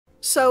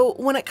So,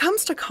 when it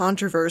comes to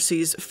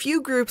controversies,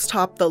 few groups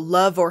top the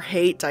love or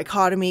hate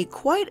dichotomy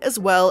quite as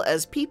well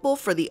as People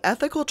for the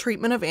Ethical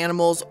Treatment of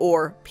Animals,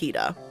 or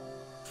PETA.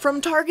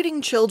 From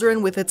targeting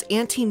children with its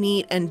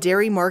anti-meat and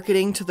dairy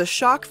marketing to the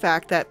shock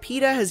fact that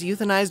PETA has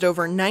euthanized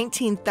over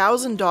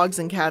 19,000 dogs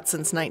and cats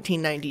since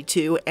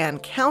 1992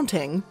 and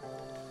counting,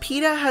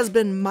 PETA has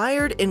been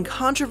mired in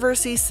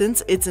controversy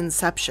since its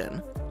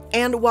inception.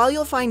 And while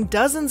you'll find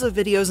dozens of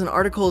videos and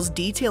articles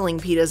detailing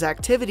PETA's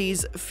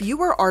activities,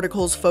 fewer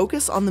articles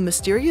focus on the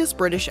mysterious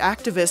British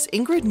activist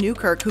Ingrid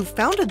Newkirk, who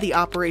founded the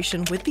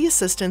operation with the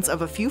assistance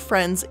of a few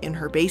friends in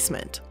her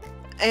basement.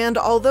 And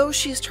although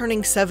she's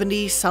turning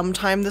 70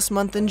 sometime this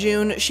month in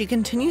June, she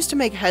continues to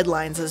make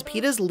headlines as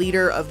PETA's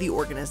leader of the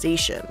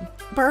organization.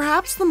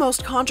 Perhaps the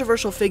most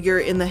controversial figure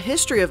in the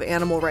history of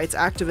animal rights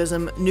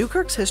activism,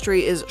 Newkirk's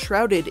history is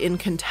shrouded in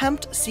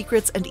contempt,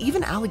 secrets, and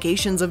even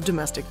allegations of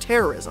domestic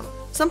terrorism,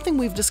 something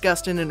we've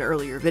discussed in an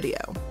earlier video.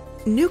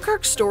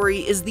 Newkirk's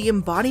story is the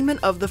embodiment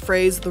of the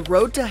phrase, "the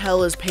road to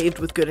hell is paved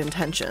with good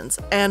intentions,"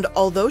 and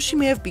although she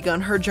may have begun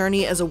her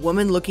journey as a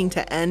woman looking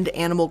to end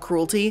animal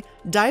cruelty,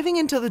 diving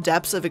into the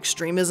depths of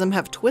extremism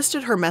have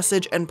twisted her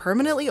message and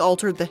permanently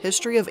altered the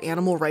history of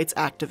animal rights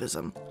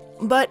activism.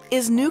 But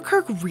is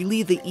Newkirk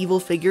really the evil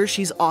figure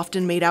she's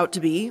often made out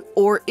to be?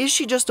 Or is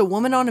she just a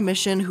woman on a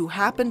mission who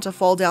happened to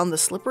fall down the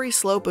slippery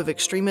slope of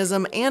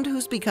extremism and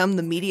who's become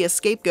the media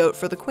scapegoat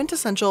for the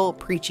quintessential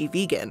preachy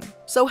vegan?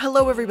 So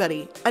hello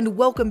everybody, and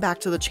welcome back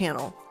to the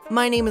channel.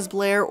 My name is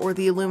Blair, or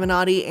the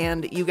Illuminati,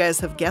 and you guys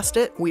have guessed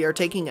it, we are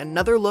taking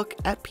another look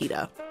at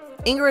PETA.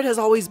 Ingrid has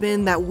always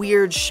been that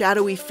weird,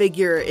 shadowy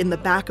figure in the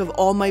back of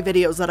all my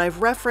videos that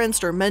I've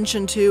referenced or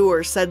mentioned to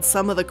or said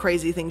some of the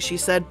crazy things she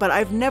said, but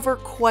I've never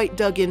quite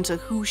dug into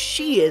who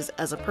she is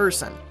as a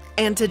person.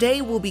 And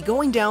today we'll be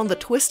going down the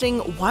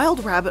twisting,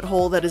 wild rabbit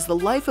hole that is the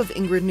life of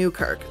Ingrid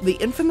Newkirk, the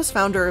infamous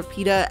founder of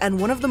PETA and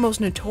one of the most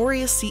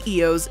notorious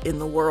CEOs in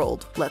the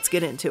world. Let's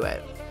get into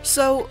it.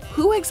 So,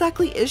 who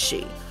exactly is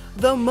she?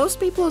 Though most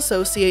people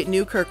associate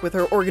Newkirk with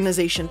her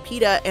organization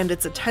PETA and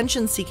its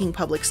attention-seeking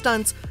public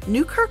stunts,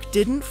 Newkirk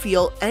didn't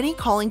feel any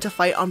calling to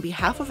fight on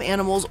behalf of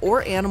animals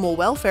or animal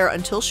welfare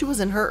until she was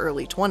in her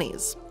early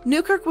 20s.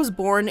 Newkirk was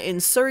born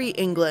in Surrey,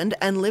 England,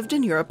 and lived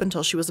in Europe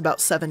until she was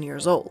about 7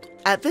 years old.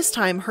 At this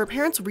time, her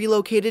parents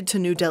relocated to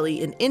New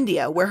Delhi in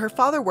India, where her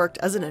father worked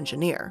as an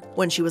engineer.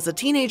 When she was a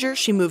teenager,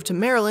 she moved to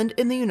Maryland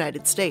in the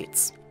United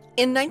States.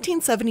 In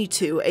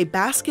 1972, a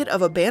basket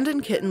of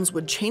abandoned kittens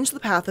would change the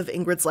path of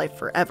Ingrid's life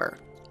forever.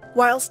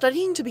 While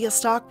studying to be a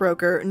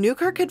stockbroker,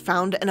 Newkirk had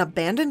found an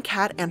abandoned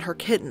cat and her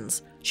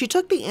kittens. She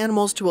took the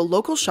animals to a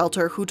local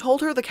shelter who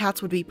told her the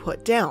cats would be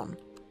put down.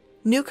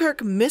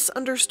 Newkirk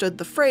misunderstood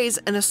the phrase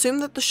and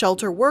assumed that the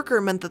shelter worker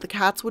meant that the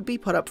cats would be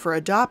put up for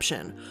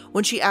adoption.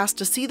 When she asked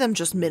to see them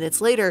just minutes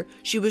later,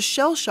 she was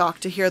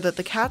shell-shocked to hear that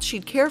the cats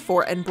she'd cared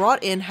for and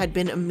brought in had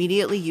been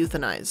immediately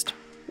euthanized.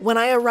 When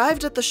I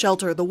arrived at the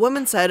shelter, the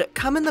woman said,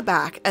 "Come in the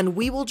back and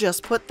we will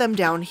just put them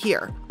down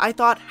here." I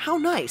thought, how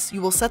nice,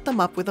 you will set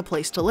them up with a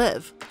place to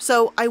live.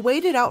 So I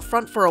waited out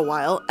front for a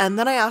while, and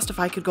then I asked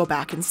if I could go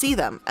back and see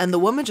them, and the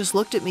woman just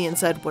looked at me and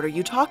said, "What are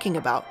you talking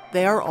about?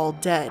 They are all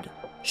dead."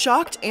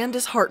 Shocked and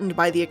disheartened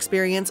by the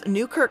experience,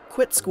 Newkirk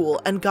quit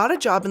school and got a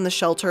job in the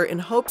shelter in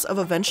hopes of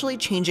eventually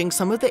changing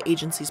some of the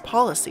agency's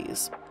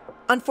policies.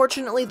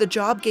 Unfortunately, the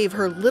job gave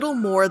her little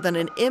more than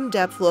an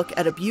in-depth look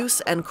at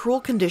abuse and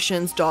cruel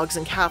conditions dogs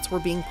and cats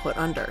were being put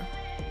under.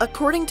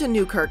 According to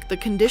Newkirk, the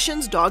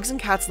conditions dogs and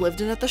cats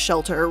lived in at the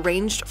shelter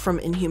ranged from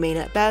inhumane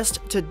at best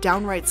to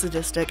downright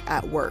sadistic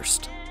at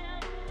worst.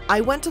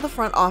 I went to the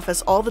front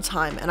office all the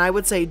time and I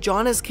would say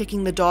John is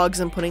kicking the dogs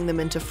and putting them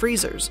into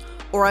freezers,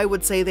 or I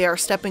would say they are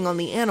stepping on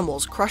the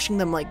animals, crushing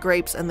them like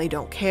grapes, and they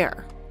don't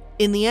care.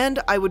 In the end,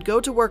 I would go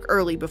to work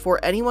early before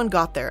anyone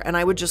got there and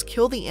I would just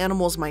kill the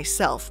animals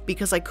myself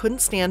because I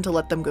couldn't stand to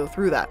let them go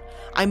through that.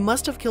 I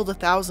must have killed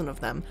 1,000 of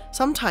them,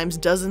 sometimes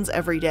dozens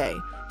every day.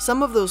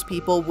 Some of those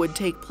people would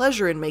take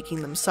pleasure in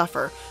making them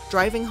suffer.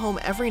 Driving home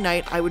every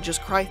night, I would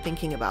just cry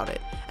thinking about it.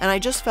 And I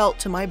just felt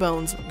to my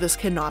bones, this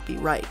cannot be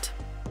right.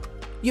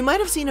 You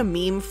might have seen a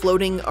meme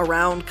floating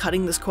around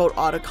cutting this quote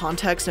out of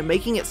context and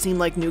making it seem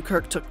like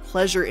Newkirk took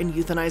pleasure in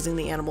euthanizing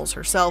the animals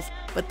herself,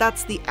 but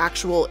that's the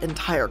actual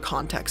entire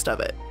context of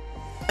it.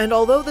 And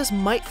although this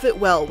might fit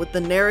well with the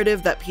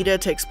narrative that PETA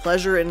takes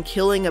pleasure in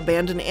killing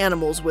abandoned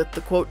animals with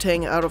the quote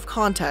taken out of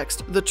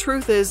context, the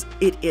truth is,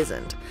 it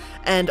isn't.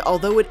 And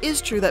although it is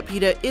true that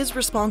PETA is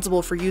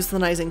responsible for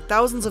euthanizing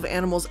thousands of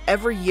animals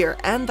every year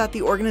and that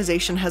the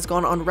organization has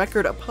gone on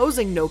record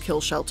opposing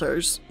no-kill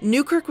shelters,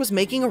 Newkirk was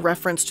making a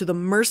reference to the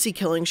mercy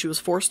killing she was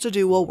forced to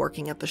do while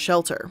working at the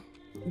shelter.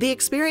 The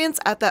experience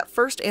at that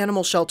first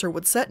animal shelter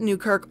would set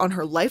Newkirk on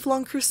her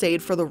lifelong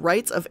crusade for the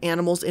rights of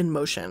animals in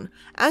motion.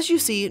 As you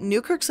see,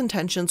 Newkirk's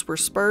intentions were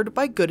spurred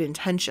by good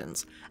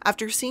intentions.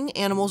 After seeing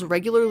animals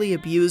regularly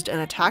abused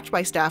and attacked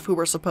by staff who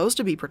were supposed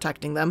to be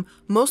protecting them,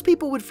 most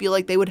people would feel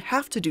like they would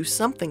have to do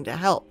something to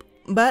help.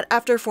 But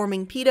after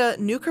forming PETA,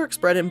 Newkirk's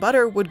bread and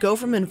butter would go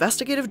from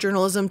investigative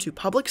journalism to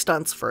public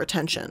stunts for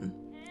attention.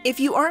 If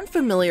you aren't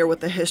familiar with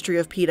the history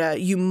of PETA,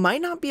 you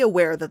might not be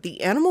aware that the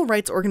animal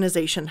rights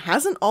organization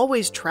hasn't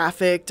always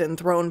trafficked and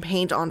thrown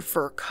paint on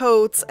fur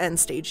coats and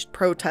staged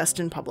protests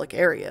in public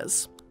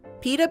areas.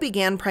 PETA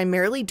began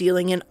primarily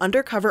dealing in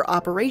undercover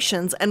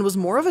operations and was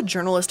more of a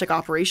journalistic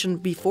operation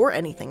before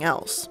anything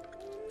else.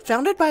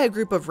 Founded by a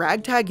group of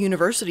ragtag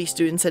university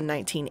students in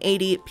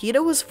 1980,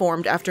 PETA was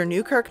formed after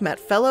Newkirk met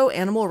fellow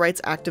animal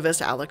rights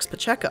activist Alex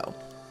Pacheco.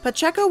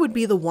 Pacheco would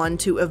be the one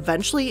to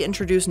eventually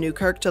introduce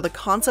Newkirk to the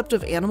concept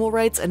of animal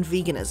rights and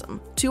veganism,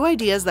 two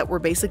ideas that were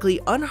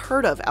basically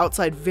unheard of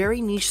outside very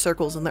niche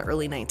circles in the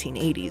early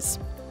 1980s.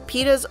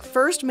 PETA's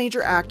first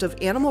major act of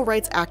animal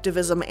rights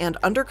activism and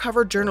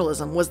undercover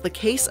journalism was the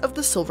case of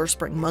the Silver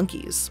Spring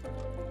monkeys.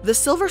 The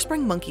Silver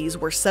Spring monkeys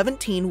were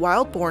 17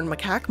 wild-born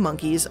macaque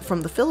monkeys from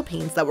the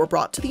Philippines that were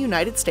brought to the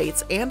United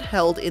States and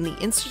held in the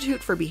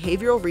Institute for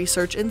Behavioral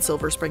Research in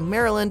Silver Spring,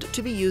 Maryland,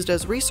 to be used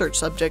as research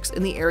subjects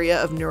in the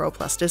area of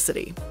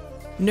neuroplasticity.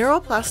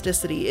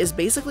 Neuroplasticity is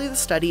basically the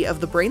study of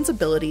the brain's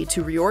ability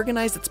to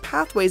reorganize its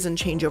pathways and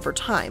change over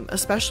time,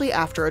 especially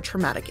after a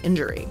traumatic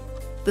injury.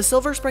 The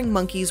Silver Spring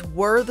monkeys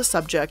were the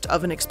subject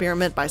of an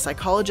experiment by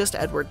psychologist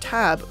Edward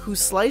Tabb, who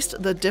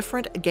sliced the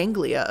different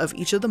ganglia of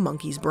each of the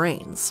monkeys'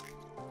 brains.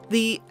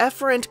 The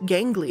efferent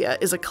ganglia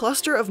is a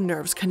cluster of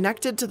nerves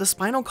connected to the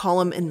spinal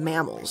column in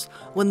mammals.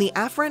 When the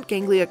afferent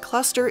ganglia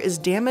cluster is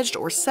damaged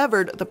or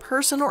severed, the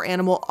person or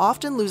animal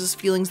often loses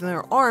feelings in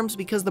their arms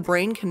because the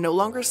brain can no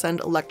longer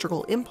send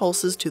electrical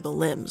impulses to the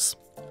limbs.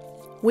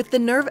 With the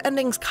nerve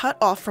endings cut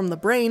off from the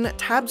brain,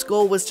 Tabb's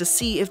goal was to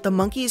see if the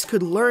monkeys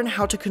could learn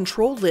how to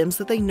control limbs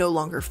that they no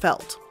longer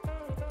felt.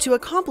 To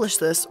accomplish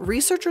this,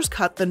 researchers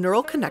cut the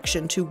neural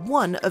connection to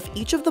one of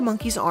each of the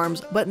monkey's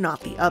arms, but not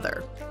the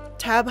other.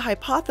 Tabb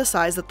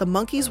hypothesized that the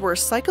monkeys were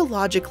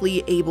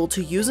psychologically able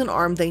to use an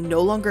arm they no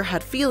longer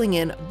had feeling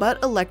in,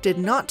 but elected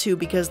not to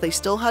because they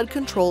still had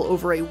control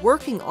over a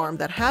working arm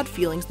that had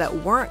feelings that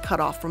weren't cut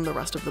off from the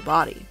rest of the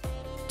body.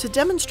 To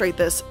demonstrate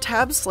this,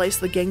 Tabb sliced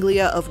the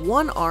ganglia of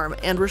one arm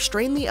and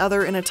restrained the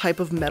other in a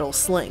type of metal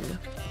sling.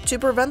 To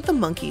prevent the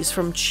monkeys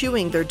from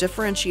chewing their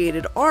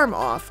differentiated arm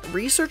off,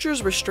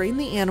 researchers restrained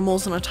the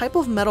animals in a type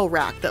of metal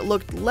rack that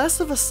looked less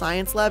of a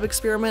science lab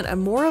experiment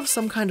and more of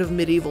some kind of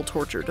medieval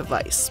torture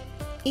device.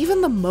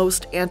 Even the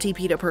most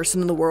anti-PETA person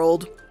in the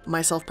world,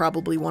 myself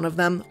probably one of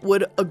them,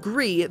 would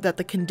agree that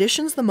the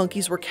conditions the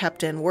monkeys were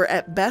kept in were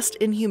at best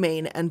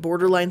inhumane and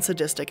borderline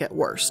sadistic at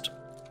worst.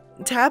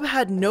 Tabb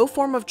had no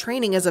form of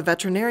training as a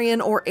veterinarian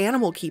or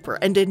animal keeper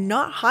and did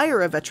not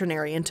hire a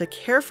veterinarian to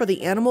care for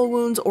the animal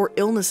wounds or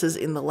illnesses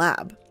in the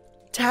lab.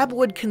 Tabb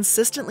would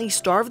consistently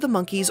starve the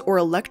monkeys or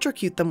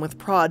electrocute them with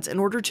prods in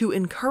order to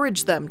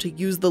encourage them to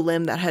use the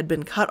limb that had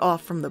been cut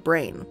off from the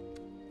brain.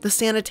 The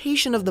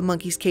sanitation of the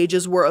monkeys'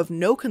 cages were of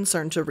no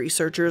concern to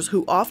researchers,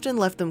 who often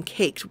left them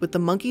caked with the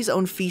monkeys'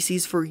 own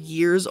feces for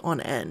years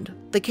on end.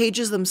 The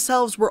cages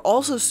themselves were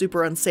also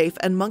super unsafe,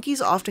 and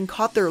monkeys often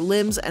caught their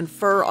limbs and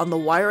fur on the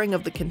wiring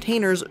of the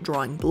containers,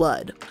 drawing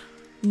blood.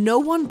 No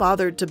one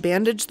bothered to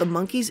bandage the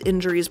monkeys'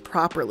 injuries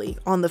properly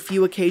on the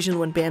few occasions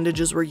when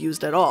bandages were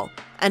used at all,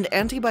 and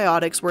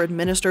antibiotics were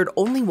administered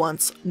only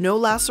once. No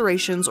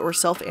lacerations or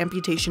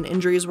self-amputation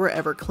injuries were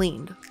ever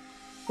cleaned.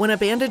 When a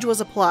bandage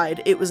was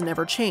applied, it was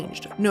never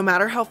changed, no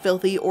matter how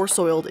filthy or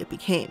soiled it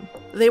became.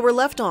 They were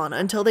left on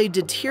until they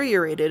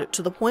deteriorated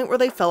to the point where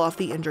they fell off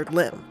the injured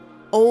limb.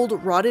 Old,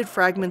 rotted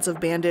fragments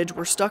of bandage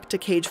were stuck to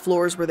cage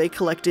floors where they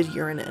collected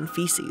urine and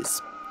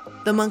feces.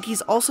 The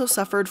monkeys also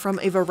suffered from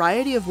a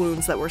variety of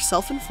wounds that were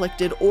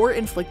self-inflicted or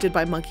inflicted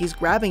by monkeys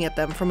grabbing at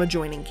them from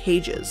adjoining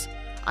cages.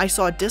 I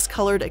saw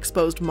discolored,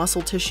 exposed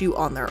muscle tissue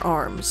on their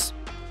arms.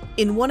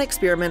 In one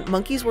experiment,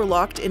 monkeys were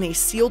locked in a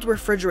sealed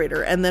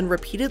refrigerator and then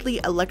repeatedly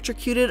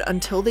electrocuted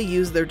until they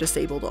used their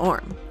disabled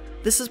arm.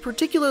 This is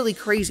particularly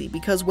crazy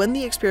because when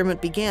the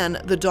experiment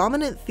began, the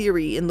dominant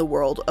theory in the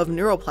world of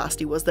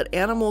neuroplasty was that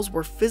animals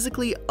were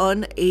physically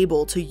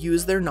unable to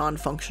use their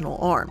non-functional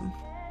arm.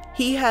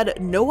 He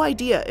had no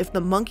idea if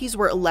the monkeys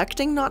were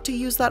electing not to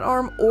use that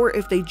arm or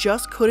if they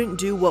just couldn't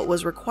do what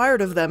was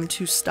required of them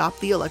to stop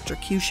the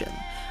electrocution.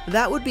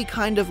 That would be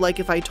kind of like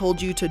if I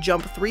told you to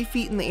jump 3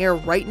 feet in the air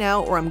right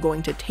now or I'm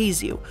going to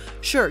tase you.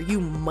 Sure, you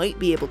might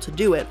be able to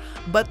do it,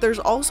 but there's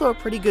also a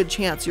pretty good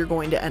chance you're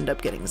going to end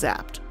up getting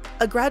zapped.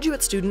 A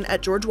graduate student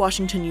at George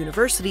Washington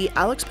University,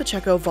 Alex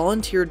Pacheco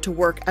volunteered to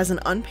work as an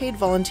unpaid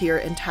volunteer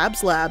in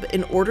Tabb's lab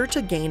in order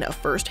to gain a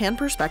first-hand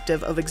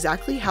perspective of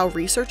exactly how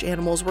research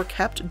animals were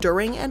kept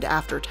during and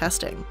after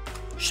testing.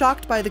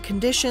 Shocked by the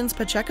conditions,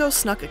 Pacheco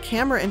snuck a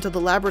camera into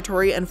the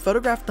laboratory and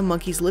photographed the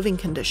monkeys' living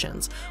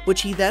conditions,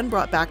 which he then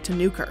brought back to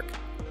Newkirk.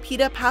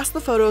 PETA passed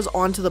the photos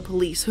on to the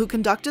police, who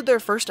conducted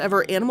their first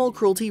ever animal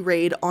cruelty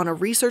raid on a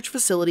research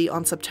facility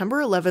on September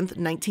 11,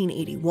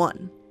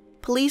 1981.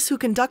 Police who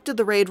conducted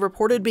the raid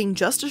reported being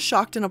just as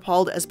shocked and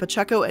appalled as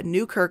Pacheco at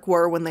Newkirk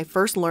were when they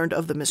first learned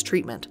of the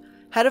mistreatment.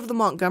 Head of the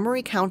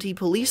Montgomery County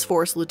Police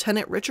Force,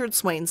 Lieutenant Richard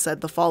Swain,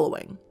 said the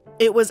following: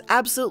 It was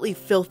absolutely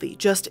filthy,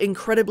 just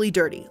incredibly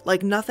dirty,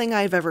 like nothing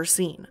I've ever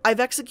seen. I've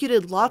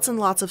executed lots and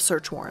lots of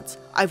search warrants.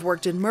 I've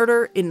worked in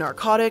murder, in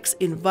narcotics,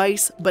 in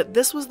vice, but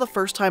this was the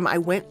first time I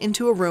went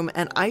into a room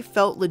and I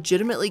felt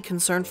legitimately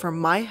concerned for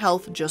my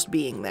health just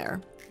being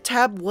there.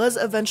 Tab was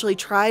eventually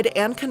tried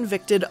and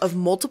convicted of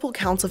multiple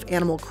counts of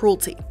animal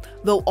cruelty.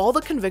 Though all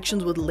the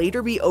convictions would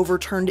later be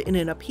overturned in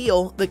an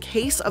appeal, the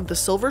case of the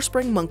Silver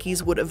Spring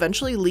monkeys would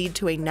eventually lead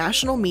to a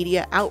national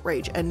media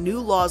outrage and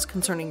new laws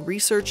concerning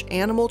research,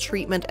 animal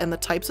treatment, and the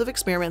types of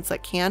experiments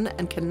that can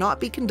and cannot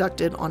be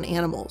conducted on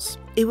animals.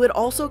 It would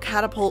also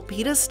catapult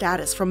PETA's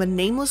status from a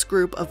nameless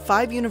group of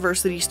 5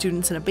 university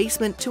students in a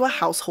basement to a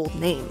household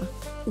name.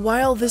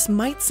 While this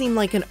might seem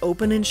like an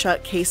open and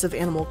shut case of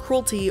animal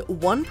cruelty,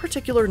 one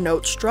particular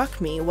note struck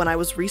me when I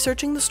was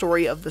researching the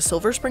story of the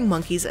Silver Spring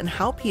monkeys and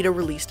how PETA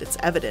released its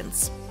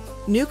evidence.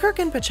 Newkirk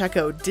and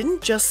Pacheco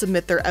didn't just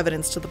submit their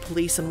evidence to the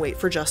police and wait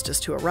for justice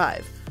to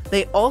arrive.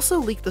 They also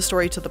leaked the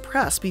story to the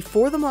press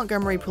before the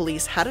Montgomery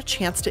police had a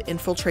chance to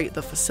infiltrate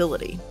the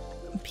facility.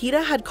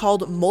 PETA had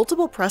called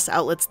multiple press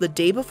outlets the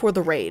day before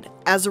the raid.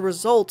 As a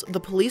result, the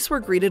police were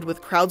greeted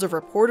with crowds of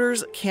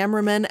reporters,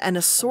 cameramen, and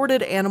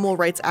assorted animal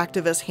rights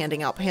activists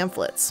handing out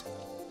pamphlets.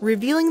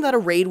 Revealing that a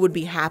raid would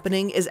be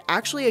happening is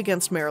actually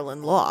against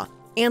Maryland law,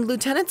 and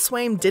Lieutenant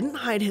Swaim didn't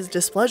hide his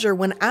displeasure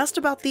when asked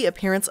about the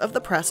appearance of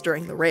the press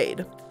during the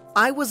raid.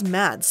 "I was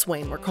mad,"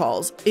 Swaim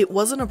recalls. "It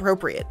wasn't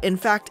appropriate. In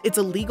fact, it's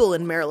illegal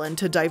in Maryland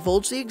to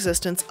divulge the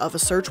existence of a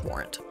search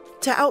warrant."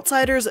 To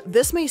outsiders,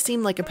 this may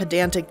seem like a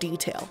pedantic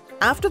detail.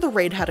 After the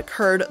raid had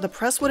occurred, the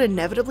press would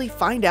inevitably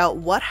find out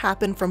what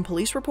happened from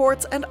police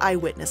reports and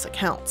eyewitness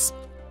accounts.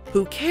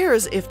 Who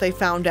cares if they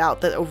found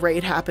out that a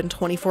raid happened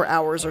 24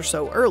 hours or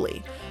so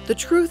early? The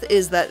truth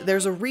is that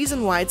there's a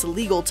reason why it's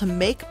illegal to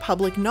make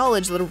public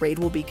knowledge that a raid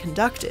will be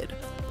conducted.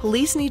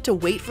 Police need to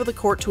wait for the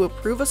court to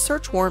approve a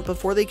search warrant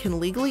before they can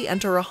legally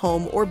enter a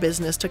home or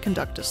business to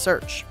conduct a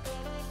search.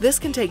 This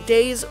can take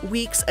days,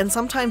 weeks, and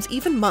sometimes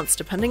even months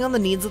depending on the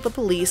needs of the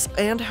police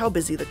and how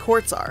busy the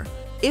courts are.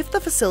 If the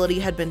facility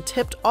had been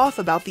tipped off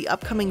about the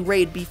upcoming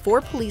raid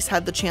before police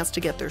had the chance to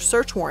get their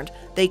search warrant,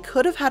 they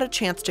could have had a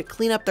chance to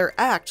clean up their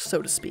act,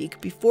 so to speak,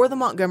 before the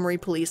Montgomery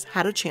police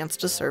had a chance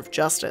to serve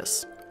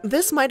justice.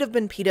 This might have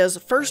been PETA's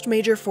first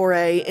major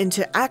foray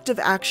into active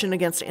action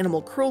against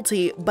animal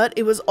cruelty, but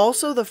it was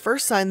also the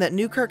first sign that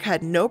Newkirk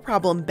had no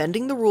problem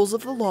bending the rules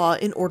of the law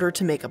in order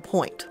to make a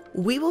point.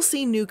 We will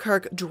see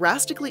Newkirk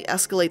drastically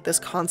escalate this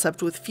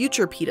concept with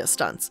future PETA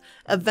stunts,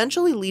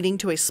 eventually leading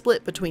to a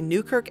split between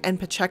Newkirk and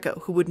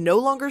Pacheco, who would no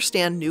longer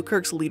stand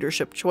Newkirk's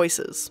leadership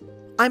choices.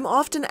 I'm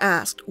often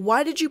asked,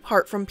 why did you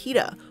part from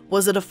PETA?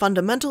 Was it a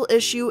fundamental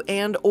issue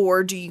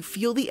and/or do you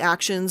feel the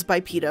actions by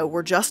PETA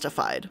were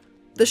justified?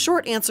 The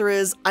short answer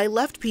is, I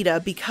left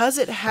PETA because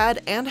it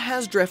had and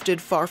has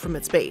drifted far from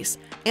its base,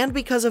 and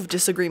because of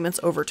disagreements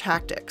over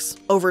tactics.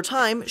 Over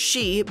time,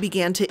 she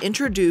began to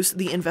introduce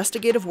the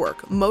investigative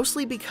work,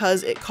 mostly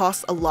because it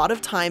costs a lot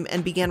of time,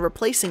 and began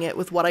replacing it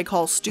with what I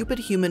call stupid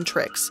human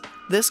tricks.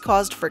 This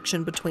caused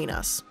friction between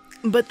us.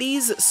 But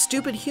these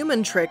stupid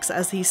human tricks,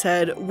 as he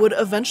said, would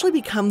eventually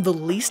become the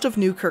least of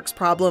Newkirk's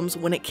problems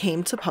when it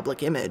came to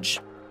public image.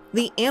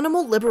 The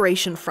Animal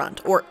Liberation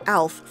Front, or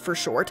ALF for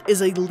short,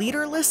 is a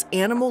leaderless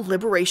animal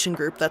liberation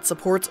group that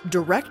supports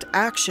direct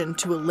action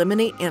to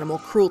eliminate animal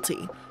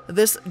cruelty.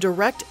 This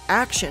direct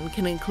action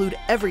can include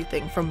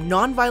everything from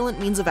non-violent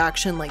means of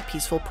action like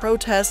peaceful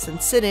protests and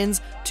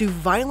sit-ins to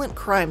violent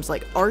crimes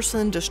like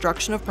arson,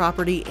 destruction of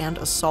property, and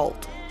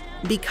assault.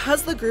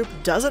 Because the group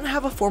doesn't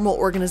have a formal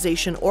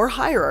organization or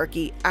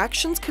hierarchy,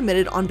 actions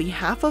committed on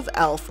behalf of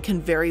ALF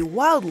can vary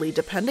wildly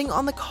depending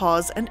on the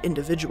cause and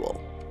individual.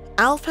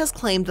 ALF has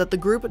claimed that the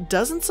group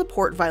doesn't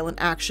support violent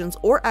actions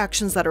or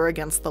actions that are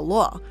against the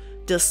law.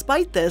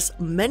 Despite this,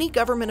 many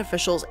government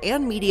officials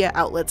and media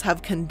outlets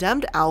have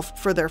condemned ALF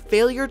for their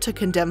failure to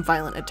condemn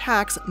violent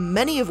attacks,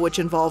 many of which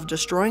involve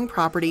destroying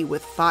property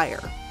with fire.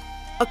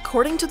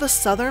 According to the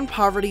Southern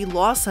Poverty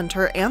Law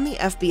Center and the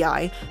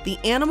FBI, the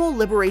Animal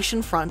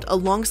Liberation Front,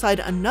 alongside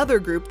another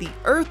group, the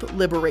Earth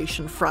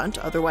Liberation Front,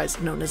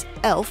 otherwise known as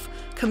ELF,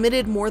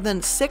 committed more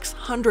than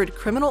 600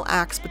 criminal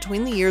acts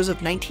between the years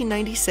of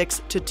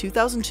 1996 to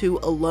 2002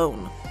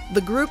 alone.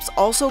 The groups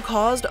also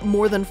caused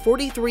more than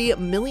 $43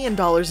 million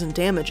in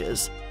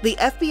damages. The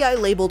FBI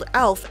labeled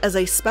ALF as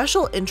a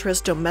special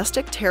interest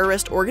domestic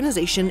terrorist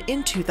organization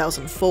in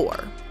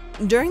 2004.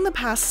 During the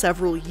past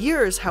several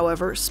years,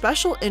 however,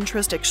 special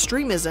interest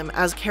extremism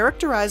as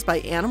characterized by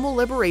Animal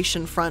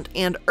Liberation Front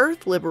and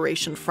Earth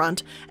Liberation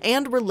Front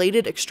and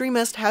related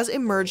extremists has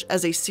emerged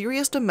as a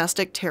serious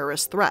domestic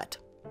terrorist threat.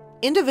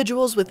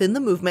 Individuals within the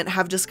movement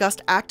have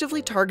discussed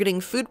actively targeting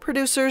food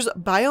producers,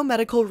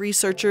 biomedical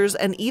researchers,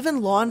 and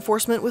even law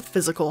enforcement with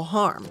physical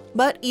harm.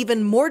 But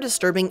even more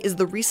disturbing is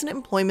the recent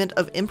employment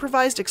of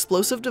improvised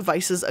explosive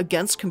devices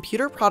against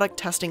computer product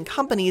testing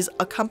companies,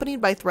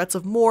 accompanied by threats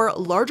of more,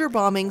 larger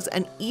bombings,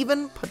 and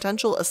even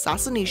potential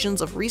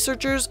assassinations of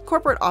researchers,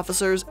 corporate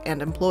officers,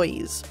 and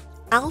employees.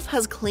 ALF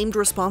has claimed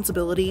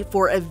responsibility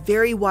for a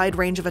very wide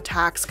range of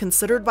attacks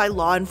considered by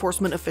law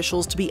enforcement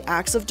officials to be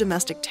acts of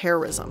domestic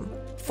terrorism.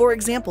 For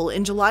example,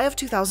 in July of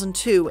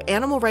 2002,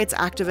 animal rights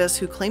activists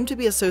who claimed to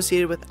be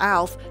associated with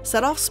ALF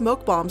set off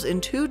smoke bombs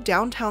in 2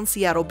 downtown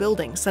Seattle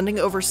buildings, sending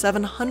over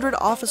 700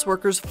 office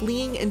workers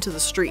fleeing into the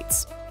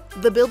streets.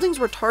 The buildings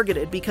were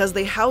targeted because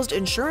they housed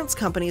insurance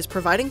companies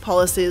providing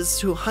policies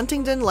to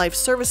Huntington Life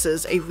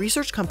Services, a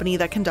research company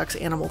that conducts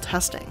animal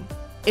testing.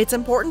 It's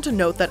important to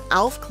note that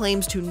ALF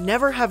claims to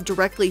never have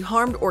directly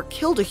harmed or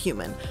killed a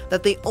human,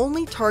 that they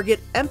only target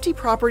empty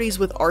properties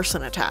with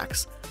arson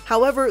attacks.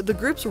 However, the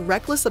group's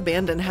reckless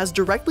abandon has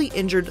directly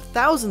injured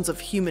thousands of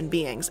human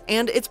beings,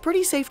 and it's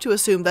pretty safe to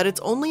assume that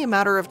it's only a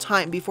matter of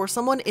time before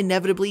someone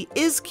inevitably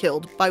is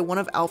killed by one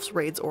of ALF's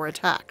raids or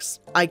attacks.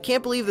 I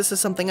can't believe this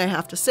is something I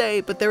have to say,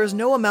 but there is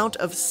no amount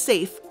of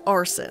safe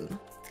arson.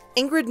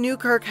 Ingrid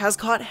Newkirk has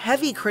caught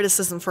heavy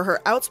criticism for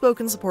her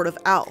outspoken support of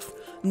ALF.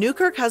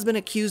 Newkirk has been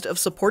accused of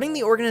supporting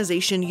the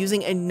organization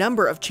using a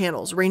number of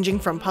channels, ranging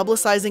from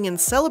publicizing and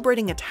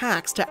celebrating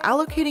attacks to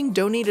allocating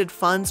donated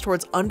funds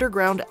towards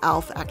underground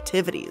ALF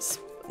activities.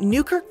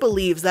 Newkirk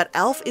believes that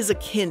ALF is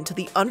akin to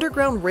the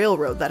Underground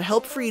Railroad that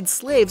helped freed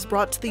slaves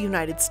brought to the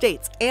United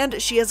States,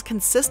 and she has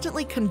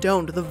consistently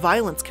condoned the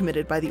violence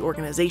committed by the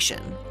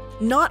organization.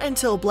 Not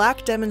until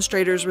black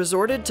demonstrators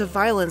resorted to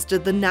violence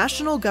did the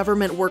national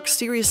government work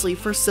seriously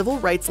for civil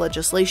rights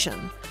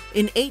legislation.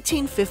 In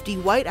 1850,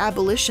 white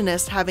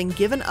abolitionists, having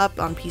given up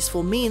on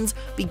peaceful means,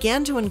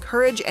 began to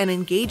encourage and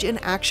engage in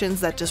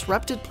actions that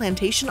disrupted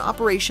plantation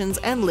operations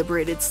and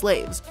liberated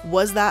slaves.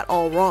 Was that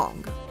all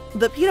wrong?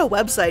 The PETA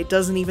website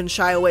doesn't even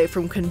shy away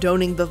from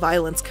condoning the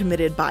violence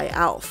committed by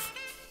ALF.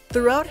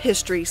 Throughout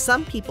history,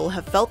 some people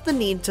have felt the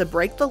need to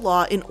break the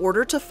law in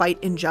order to fight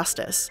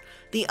injustice.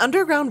 The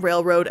Underground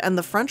Railroad and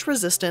the French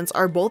Resistance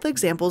are both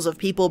examples of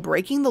people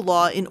breaking the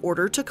law in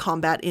order to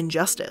combat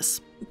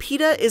injustice.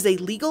 PETA is a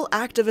legal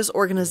activist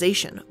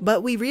organization,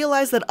 but we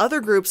realize that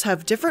other groups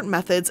have different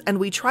methods, and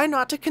we try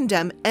not to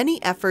condemn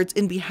any efforts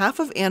in behalf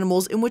of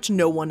animals in which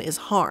no one is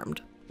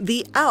harmed.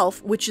 The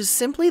ALF, which is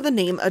simply the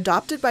name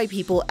adopted by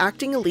people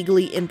acting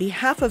illegally in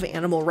behalf of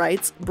animal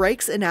rights,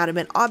 breaks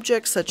inanimate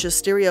objects such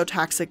as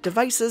stereotaxic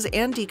devices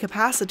and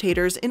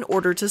decapacitators in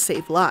order to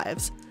save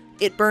lives.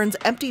 It burns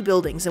empty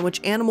buildings in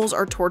which animals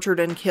are tortured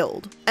and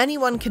killed.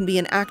 Anyone can be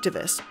an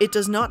activist. It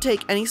does not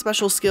take any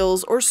special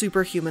skills or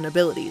superhuman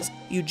abilities.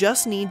 You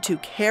just need to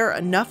care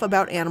enough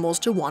about animals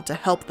to want to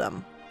help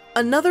them.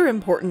 Another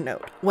important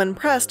note, when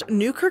pressed,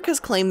 Newkirk has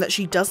claimed that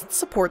she doesn't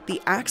support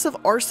the acts of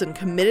arson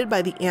committed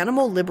by the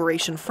Animal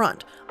Liberation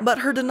Front, but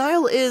her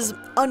denial is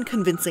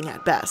unconvincing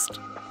at best.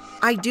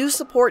 I do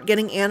support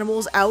getting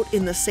animals out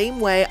in the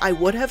same way I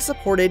would have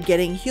supported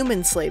getting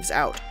human slaves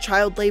out,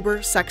 child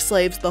labor, sex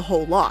slaves, the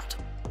whole lot.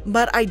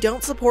 But I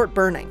don't support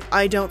burning,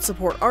 I don't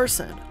support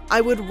arson.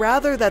 I would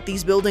rather that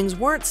these buildings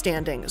weren't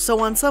standing, so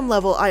on some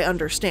level I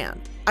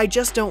understand. I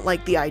just don't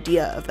like the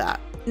idea of that.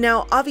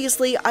 Now,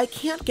 obviously, I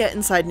can't get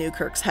inside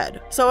Newkirk's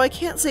head, so I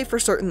can't say for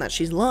certain that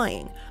she's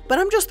lying, but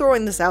I'm just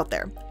throwing this out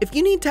there. If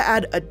you need to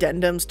add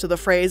addendums to the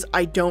phrase,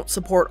 "I don't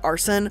support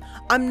arson,"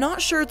 I'm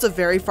not sure it's a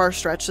very far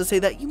stretch to say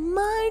that you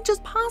might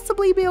just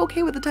possibly be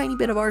okay with a tiny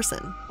bit of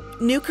arson.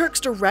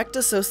 Newkirk's direct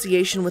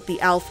association with the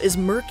ALF is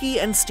murky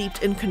and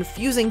steeped in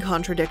confusing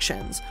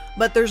contradictions,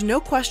 but there's no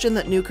question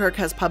that Newkirk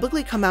has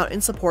publicly come out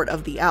in support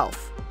of the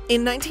ALF.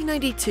 In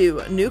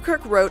 1992,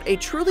 Newkirk wrote a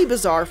truly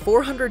bizarre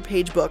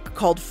 400-page book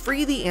called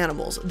Free the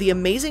Animals: The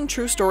Amazing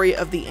True Story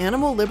of the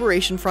Animal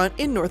Liberation Front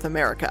in North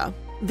America.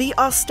 The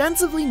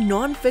ostensibly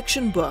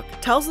non-fiction book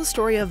tells the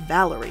story of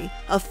Valerie,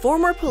 a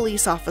former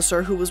police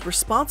officer who was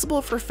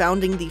responsible for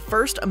founding the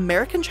first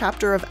American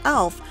chapter of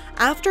ALF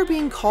after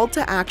being called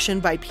to action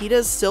by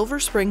PETA's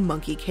Silver Spring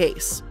monkey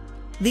case.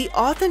 The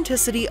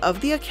authenticity of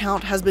the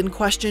account has been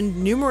questioned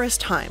numerous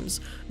times.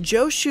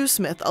 Joe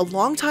Shoesmith, a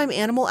longtime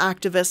animal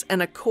activist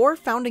and a core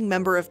founding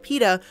member of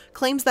PETA,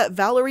 claims that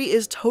Valerie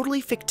is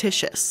totally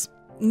fictitious.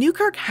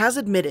 Newkirk has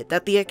admitted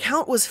that the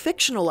account was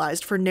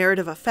fictionalized for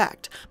narrative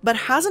effect, but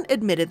hasn't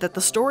admitted that the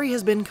story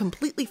has been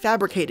completely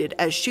fabricated,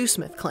 as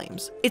Shoesmith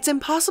claims. It's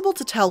impossible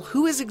to tell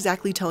who is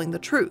exactly telling the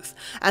truth,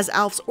 as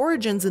ALF's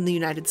origins in the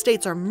United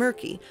States are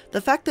murky.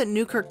 The fact that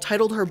Newkirk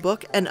titled her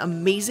book An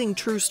Amazing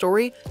True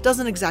Story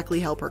doesn't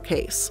exactly help her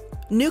case.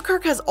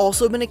 Newkirk has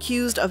also been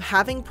accused of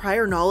having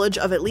prior knowledge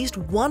of at least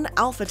one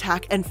ALF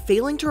attack and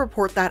failing to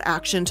report that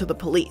action to the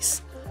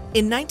police.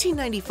 In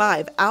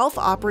 1995, ALF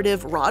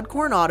operative Rod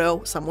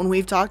Coronado, someone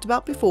we've talked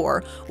about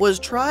before, was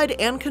tried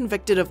and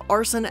convicted of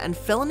arson and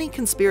felony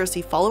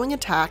conspiracy following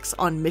attacks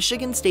on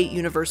Michigan State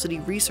University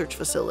research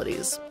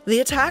facilities. The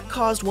attack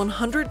caused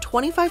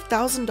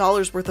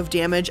 $125,000 worth of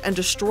damage and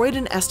destroyed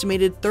an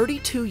estimated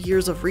 32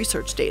 years of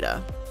research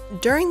data.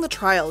 During the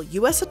trial,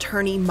 U.S.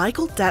 Attorney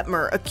Michael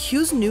Detmer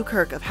accused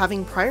Newkirk of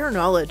having prior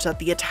knowledge that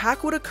the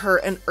attack would occur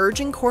and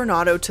urging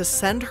Coronado to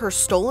send her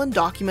stolen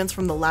documents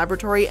from the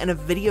laboratory and a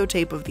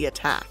videotape of the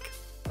attack.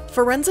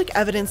 Forensic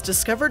evidence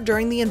discovered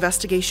during the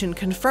investigation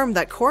confirmed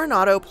that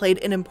Coronado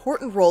played an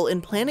important role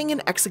in planning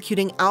and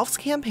executing Alf's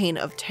campaign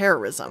of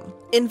terrorism.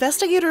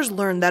 Investigators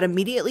learned that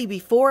immediately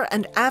before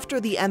and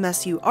after the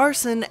MSU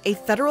arson, a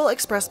Federal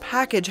Express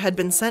package had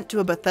been sent to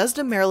a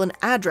Bethesda, Maryland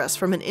address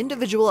from an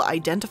individual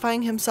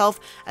identifying himself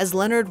as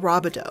Leonard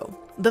Robideau.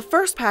 The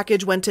first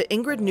package went to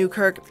Ingrid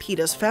Newkirk,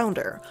 PETA's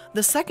founder.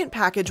 The second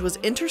package was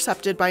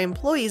intercepted by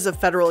employees of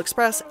Federal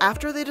Express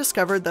after they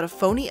discovered that a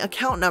phony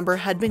account number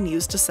had been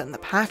used to send the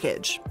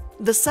package.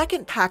 The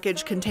second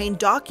package contained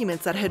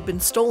documents that had been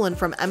stolen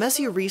from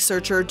MSU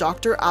researcher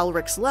Dr.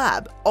 Alrich's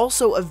lab,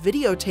 also a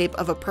videotape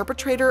of a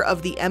perpetrator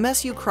of the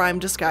MSU crime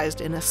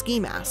disguised in a ski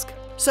mask.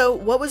 So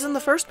what was in the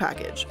first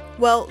package?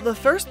 Well, the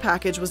first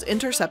package was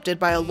intercepted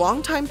by a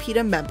longtime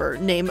PETA member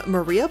named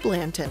Maria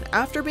Blanton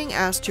after being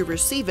asked to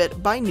receive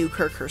it by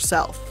Newkirk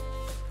herself.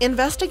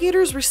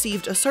 Investigators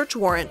received a search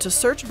warrant to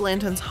search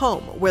Blanton's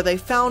home, where they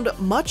found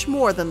much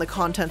more than the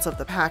contents of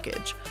the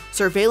package.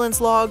 Surveillance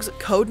logs,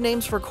 code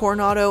names for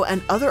Coronado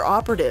and other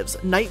operatives,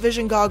 night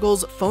vision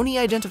goggles, phony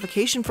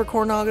identification for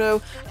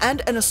Coronado,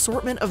 and an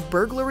assortment of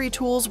burglary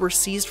tools were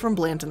seized from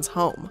Blanton's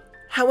home.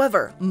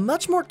 However,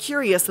 much more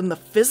curious than the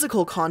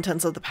physical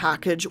contents of the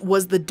package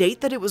was the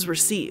date that it was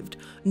received.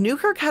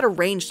 Newkirk had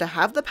arranged to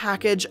have the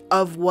package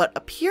of what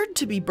appeared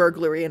to be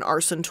burglary and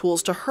arson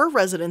tools to her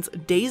residence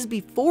days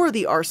before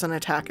the arson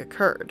attack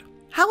occurred.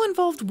 How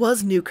involved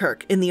was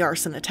Newkirk in the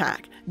arson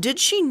attack? Did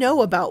she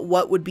know about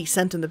what would be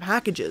sent in the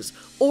packages?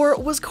 Or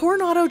was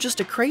Coronado just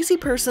a crazy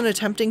person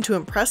attempting to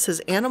impress his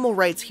animal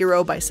rights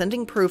hero by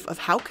sending proof of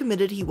how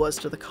committed he was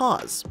to the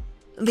cause?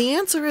 The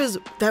answer is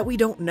that we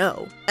don't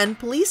know, and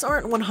police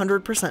aren't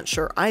 100%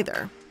 sure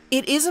either.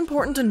 It is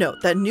important to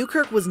note that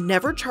Newkirk was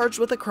never charged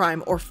with a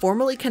crime or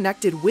formally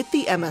connected with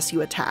the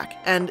MSU attack,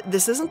 and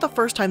this isn't the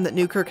first time that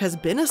Newkirk has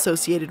been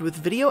associated with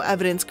video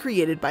evidence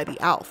created by the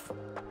ALF.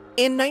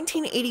 In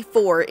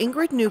 1984,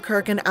 Ingrid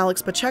Newkirk and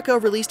Alex Pacheco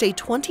released a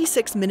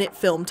 26-minute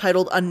film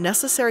titled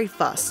Unnecessary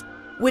Fuss,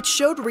 which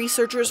showed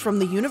researchers from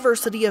the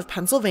University of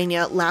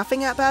Pennsylvania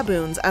laughing at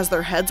baboons as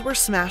their heads were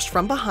smashed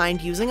from behind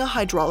using a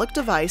hydraulic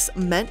device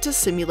meant to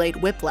simulate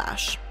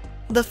whiplash.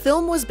 The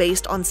film was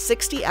based on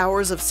 60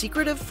 hours of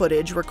secretive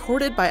footage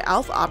recorded by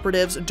ALF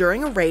operatives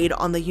during a raid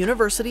on the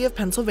University of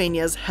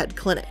Pennsylvania's head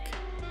clinic.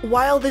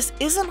 While this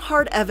isn't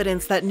hard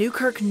evidence that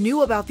Newkirk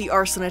knew about the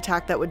arson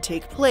attack that would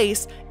take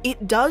place,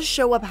 it does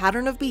show a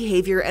pattern of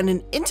behavior and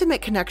an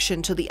intimate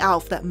connection to the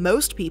ALF that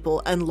most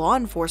people and law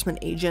enforcement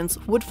agents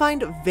would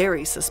find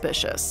very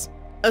suspicious.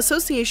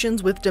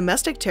 Associations with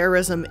domestic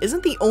terrorism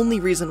isn't the only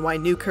reason why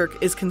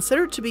Newkirk is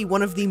considered to be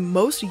one of the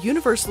most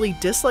universally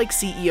disliked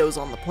CEOs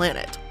on the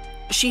planet.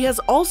 She has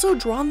also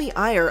drawn the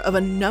ire of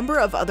a number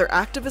of other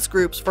activist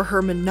groups for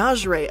her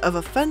menagerie of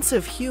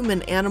offensive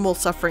human-animal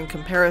suffering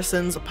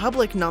comparisons,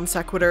 public non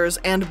sequiturs,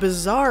 and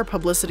bizarre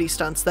publicity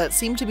stunts that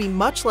seem to be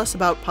much less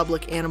about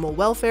public animal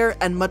welfare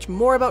and much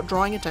more about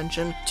drawing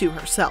attention to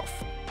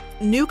herself.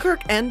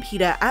 Newkirk and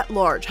PETA at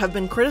large have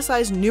been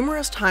criticized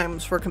numerous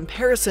times for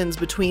comparisons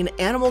between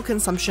animal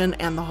consumption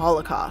and the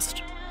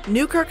Holocaust.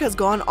 Newkirk has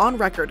gone on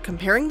record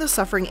comparing the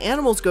suffering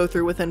animals go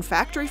through within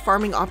factory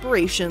farming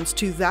operations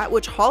to that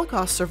which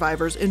Holocaust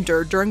survivors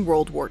endured during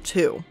World War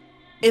II.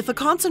 If a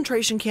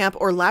concentration camp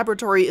or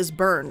laboratory is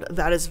burned,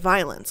 that is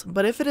violence,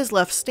 but if it is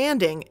left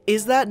standing,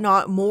 is that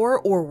not more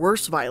or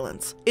worse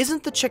violence?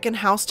 Isn't the chicken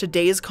house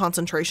today's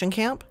concentration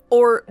camp?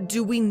 Or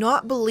do we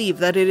not believe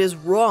that it is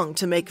wrong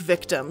to make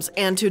victims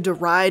and to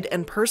deride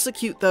and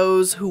persecute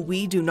those who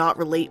we do not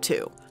relate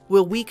to?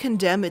 Will we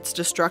condemn its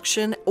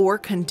destruction or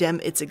condemn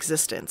its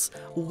existence?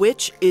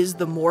 Which is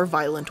the more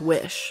violent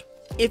wish?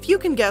 If you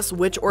can guess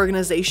which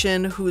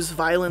organization whose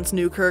violence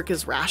Newkirk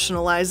is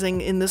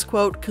rationalizing in this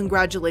quote,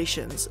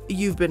 congratulations,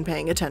 you've been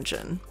paying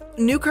attention.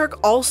 Newkirk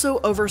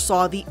also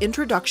oversaw the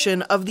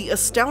introduction of the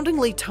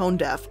astoundingly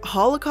tone-deaf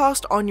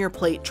Holocaust on Your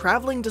Plate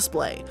traveling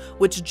display,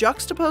 which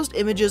juxtaposed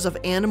images of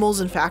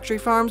animals in factory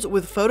farms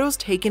with photos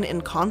taken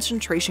in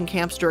concentration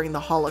camps during the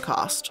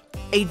Holocaust.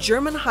 A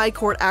German high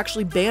court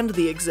actually banned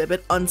the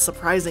exhibit,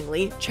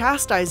 unsurprisingly,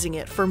 chastising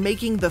it for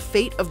making the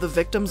fate of the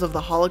victims of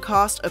the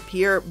Holocaust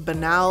appear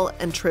banal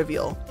and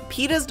trivial.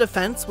 PETA's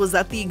defense was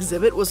that the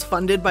exhibit was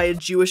funded by a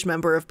Jewish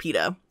member of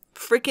PETA.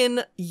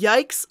 Frickin'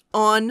 yikes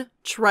on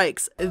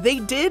trikes. They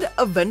did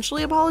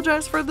eventually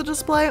apologize for the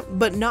display,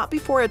 but not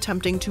before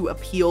attempting to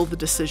appeal the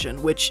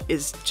decision, which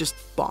is just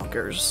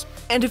bonkers.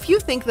 And if you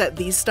think that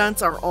these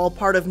stunts are all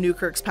part of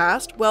Newkirk's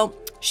past, well,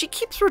 she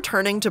keeps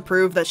returning to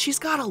prove that she's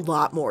got a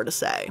lot more to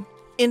say.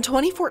 In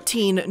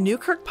 2014,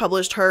 Newkirk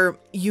published her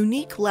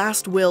unique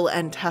last will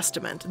and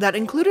testament that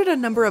included a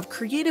number of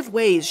creative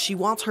ways she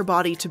wants her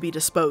body to be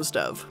disposed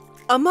of.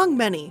 Among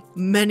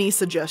many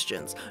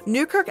suggestions,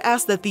 Newkirk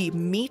asked that the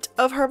meat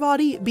of her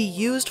body be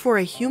used for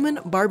a human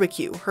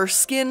barbecue, her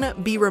skin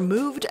be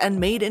removed and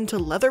made into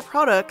leather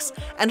products,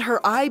 and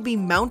her eye be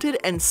mounted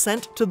and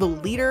sent to the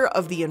leader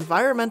of the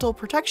Environmental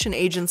Protection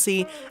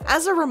Agency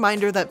as a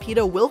reminder that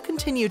PETA will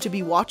continue to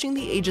be watching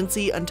the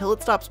agency until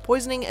it stops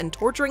poisoning and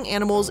torturing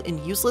animals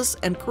in useless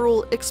and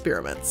cruel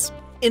experiments.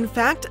 In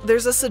fact,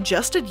 there's a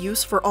suggested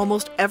use for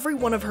almost every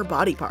one of her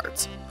body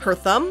parts. Her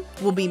thumb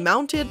will be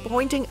mounted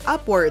pointing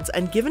upwards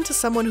and given to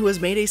someone who has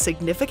made a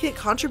significant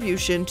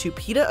contribution to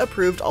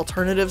PETA-approved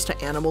alternatives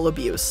to animal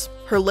abuse.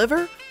 Her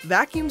liver,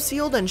 vacuum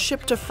sealed and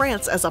shipped to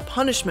France as a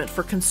punishment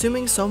for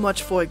consuming so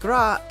much foie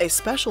gras, a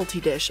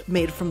specialty dish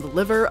made from the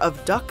liver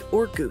of duck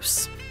or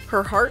goose.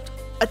 Her heart,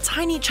 a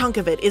tiny chunk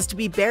of it is to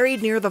be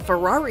buried near the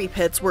Ferrari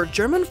pits where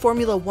German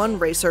Formula 1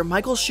 racer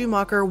Michael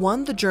Schumacher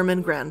won the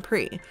German Grand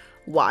Prix.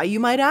 Why, you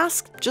might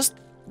ask? Just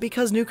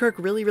because Newkirk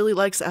really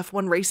likes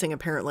F1 racing,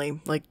 apparently.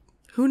 Like,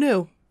 who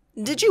knew?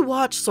 Did you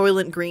watch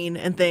Soylent Green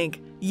and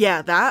think,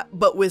 yeah, that,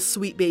 but with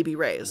sweet baby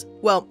rays?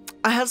 Well,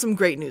 I have some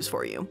great news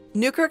for you.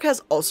 Newkirk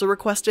has also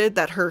requested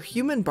that her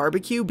human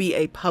barbecue be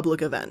a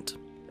public event.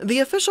 The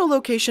official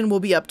location will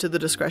be up to the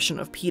discretion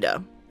of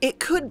PETA. It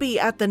could be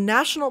at the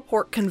National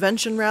Pork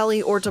Convention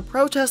rally or to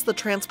protest the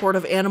transport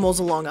of animals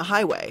along a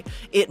highway.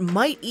 It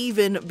might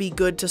even be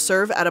good to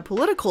serve at a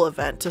political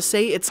event to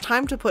say it's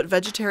time to put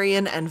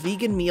vegetarian and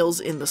vegan meals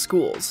in the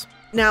schools.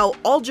 Now,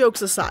 all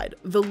jokes aside,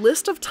 the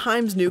list of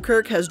times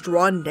Newkirk has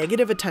drawn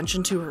negative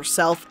attention to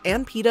herself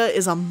and PETA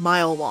is a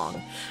mile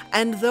long.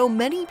 And though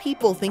many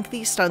people think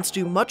these stunts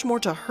do much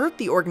more to hurt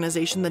the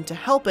organization than to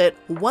help it,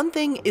 one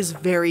thing is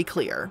very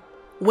clear.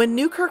 When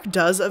Newkirk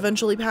does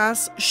eventually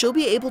pass, she'll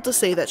be able to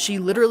say that she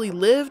literally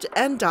lived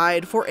and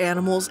died for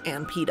animals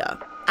and PETA.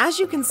 As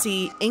you can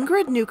see,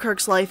 Ingrid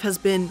Newkirk's life has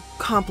been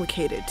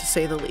complicated, to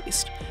say the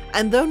least.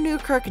 And though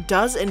Newkirk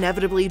does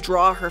inevitably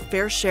draw her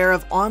fair share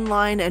of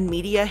online and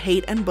media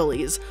hate and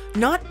bullies,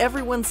 not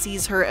everyone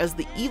sees her as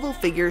the evil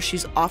figure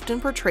she's often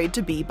portrayed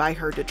to be by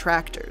her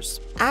detractors.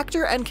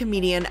 Actor and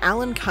comedian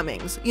Alan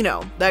Cummings, you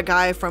know, that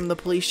guy from the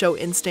police show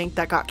Instinct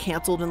that got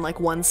cancelled in like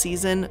one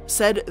season,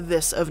 said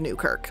this of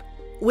Newkirk.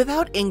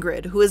 Without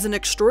Ingrid, who is an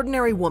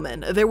extraordinary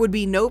woman, there would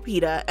be no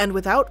PETA, and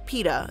without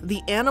PETA,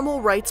 the animal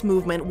rights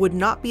movement would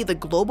not be the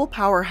global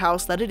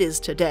powerhouse that it is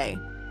today.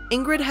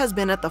 Ingrid has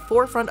been at the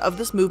forefront of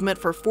this movement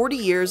for 40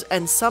 years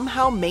and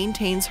somehow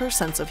maintains her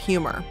sense of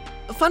humor.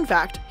 Fun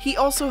fact, he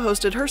also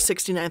hosted her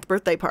 69th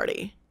birthday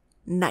party.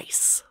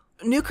 Nice.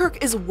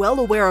 Newkirk is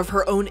well aware of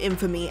her own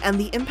infamy and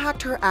the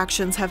impact her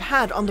actions have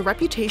had on the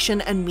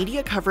reputation and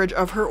media coverage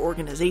of her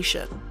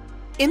organization.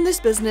 In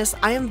this business,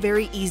 I am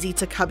very easy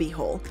to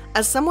cubbyhole.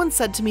 As someone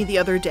said to me the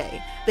other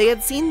day, they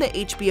had seen the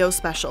HBO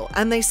special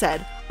and they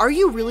said, "Are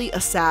you really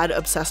a sad,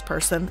 obsessed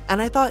person?"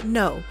 And I thought,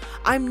 no,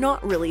 I'm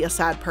not really a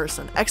sad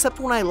person, except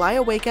when I lie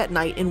awake at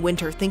night in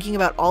winter thinking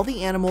about all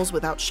the animals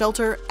without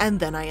shelter, and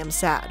then I am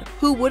sad.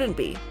 Who wouldn't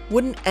be?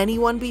 Wouldn't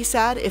anyone be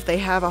sad if they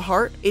have a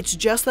heart? It's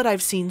just that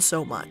I've seen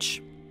so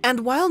much. And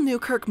while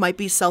Newkirk might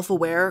be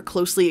self-aware,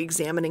 closely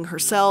examining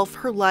herself,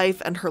 her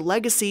life, and her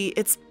legacy,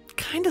 it's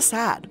kinda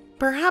sad.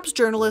 Perhaps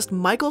journalist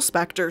Michael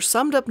Spector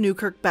summed up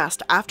Newkirk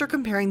best after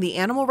comparing the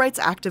animal rights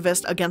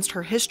activist against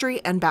her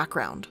history and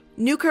background.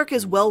 Newkirk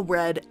is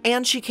well-read,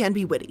 and she can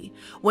be witty.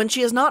 When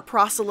she is not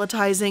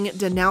proselytizing,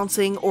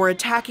 denouncing, or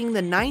attacking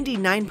the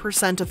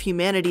 99% of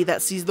humanity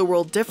that sees the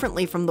world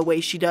differently from the way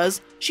she does,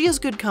 she is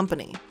good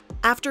company.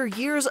 After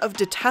years of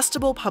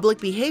detestable public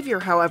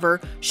behavior,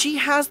 however, she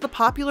has the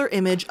popular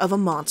image of a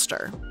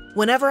monster.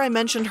 Whenever I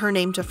mentioned her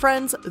name to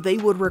friends, they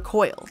would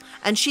recoil,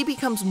 and she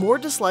becomes more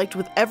disliked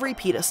with every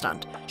PETA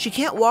stunt. She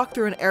can't walk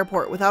through an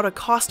airport without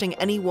accosting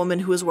any woman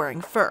who is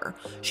wearing fur.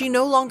 She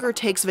no longer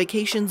takes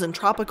vacations in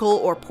tropical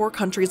or poor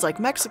countries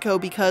like Mexico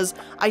because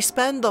I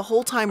spend the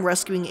whole time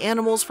rescuing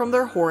animals from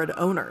their horrid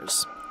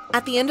owners.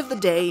 At the end of the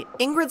day,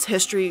 Ingrid's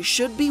history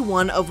should be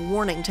one of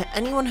warning to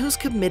anyone who's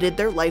committed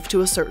their life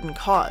to a certain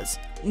cause.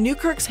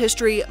 Newkirk's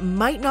history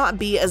might not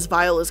be as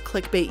vile as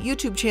clickbait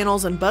YouTube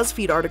channels and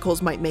BuzzFeed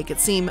articles might make it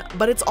seem,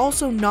 but it's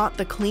also not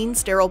the clean,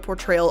 sterile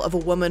portrayal of a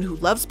woman who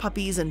loves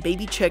puppies and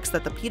baby chicks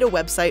that the PETA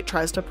website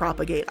tries to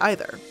propagate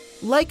either.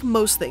 Like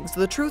most things,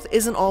 the truth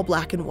isn't all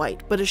black and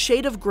white, but a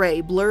shade of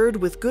gray blurred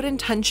with good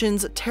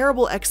intentions,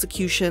 terrible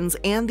executions,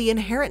 and the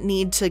inherent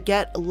need to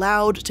get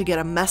loud to get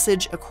a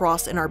message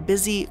across in our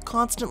busy,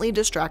 constantly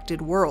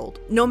distracted world.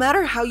 No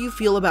matter how you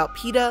feel about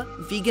PETA,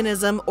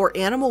 veganism, or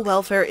animal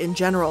welfare in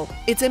general,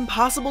 it's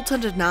impossible to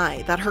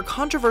deny that her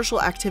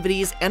controversial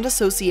activities and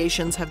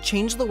associations have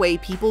changed the way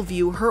people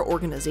view her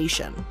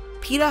organization.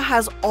 PETA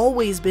has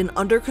always been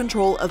under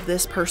control of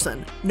this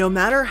person. No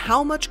matter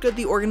how much good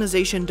the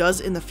organization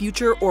does in the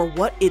future or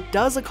what it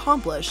does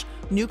accomplish,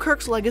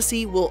 Newkirk's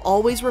legacy will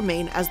always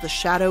remain as the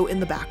shadow in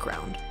the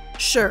background.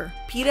 Sure,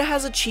 PETA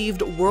has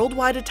achieved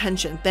worldwide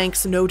attention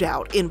thanks, no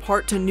doubt, in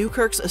part to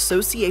Newkirk's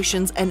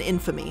associations and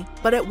infamy,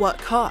 but at what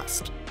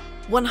cost?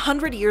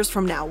 100 years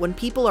from now, when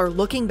people are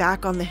looking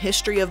back on the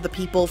history of the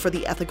People for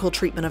the Ethical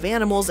Treatment of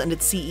Animals and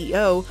its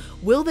CEO,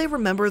 will they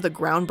remember the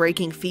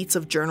groundbreaking feats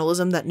of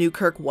journalism that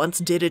Newkirk once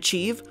did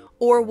achieve?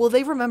 Or will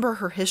they remember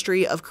her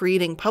history of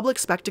creating public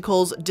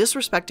spectacles,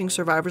 disrespecting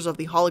survivors of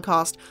the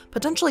Holocaust,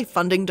 potentially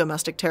funding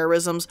domestic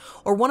terrorisms,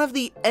 or one of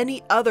the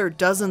any other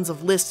dozens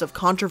of lists of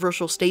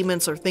controversial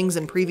statements or things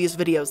in previous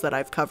videos that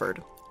I've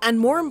covered? And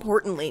more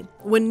importantly,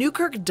 when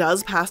Newkirk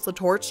does pass the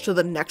torch to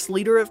the next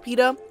leader of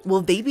PETA,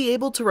 will they be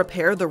able to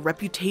repair the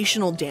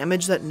reputational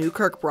damage that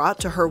Newkirk brought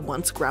to her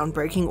once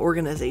groundbreaking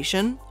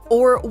organization?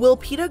 Or will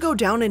PETA go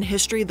down in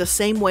history the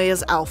same way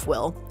as ALF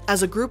will,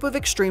 as a group of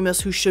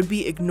extremists who should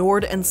be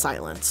ignored and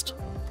silenced?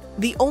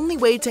 The only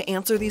way to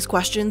answer these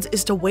questions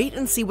is to wait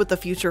and see what the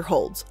future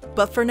holds,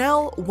 but for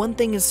now, one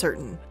thing is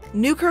certain.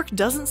 Newkirk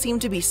doesn't seem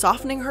to be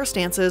softening her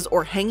stances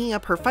or hanging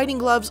up her fighting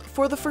gloves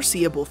for the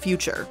foreseeable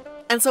future.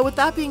 And so with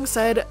that being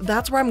said,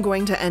 that's where I'm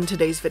going to end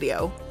today's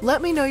video.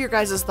 Let me know your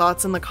guys'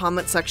 thoughts in the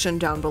comment section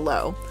down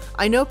below.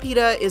 I know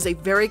PETA is a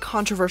very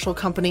controversial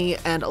company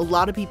and a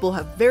lot of people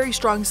have very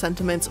strong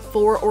sentiments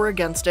for or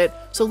against it,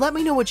 so let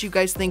me know what you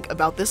guys think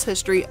about this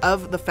history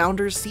of the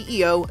founder's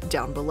CEO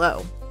down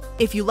below.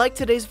 If you liked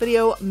today's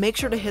video, make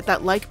sure to hit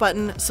that like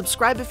button,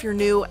 subscribe if you're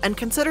new, and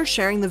consider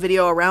sharing the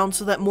video around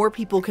so that more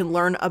people can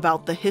learn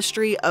about the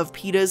history of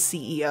PETA's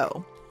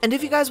CEO. And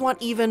if you guys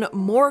want even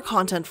more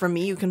content from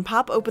me, you can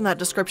pop open that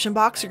description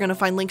box. You're going to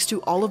find links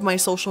to all of my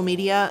social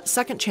media,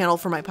 second channel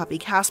for my puppy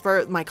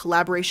Casper, my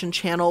collaboration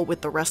channel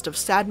with the rest of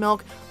Sad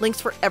Milk.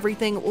 Links for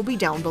everything will be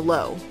down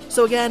below.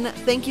 So again,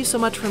 thank you so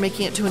much for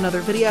making it to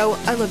another video.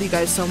 I love you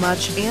guys so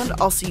much, and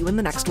I'll see you in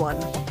the next one.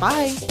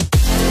 Bye!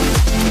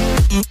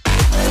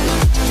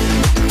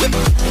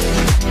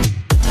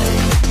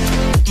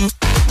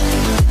 Mm-hmm.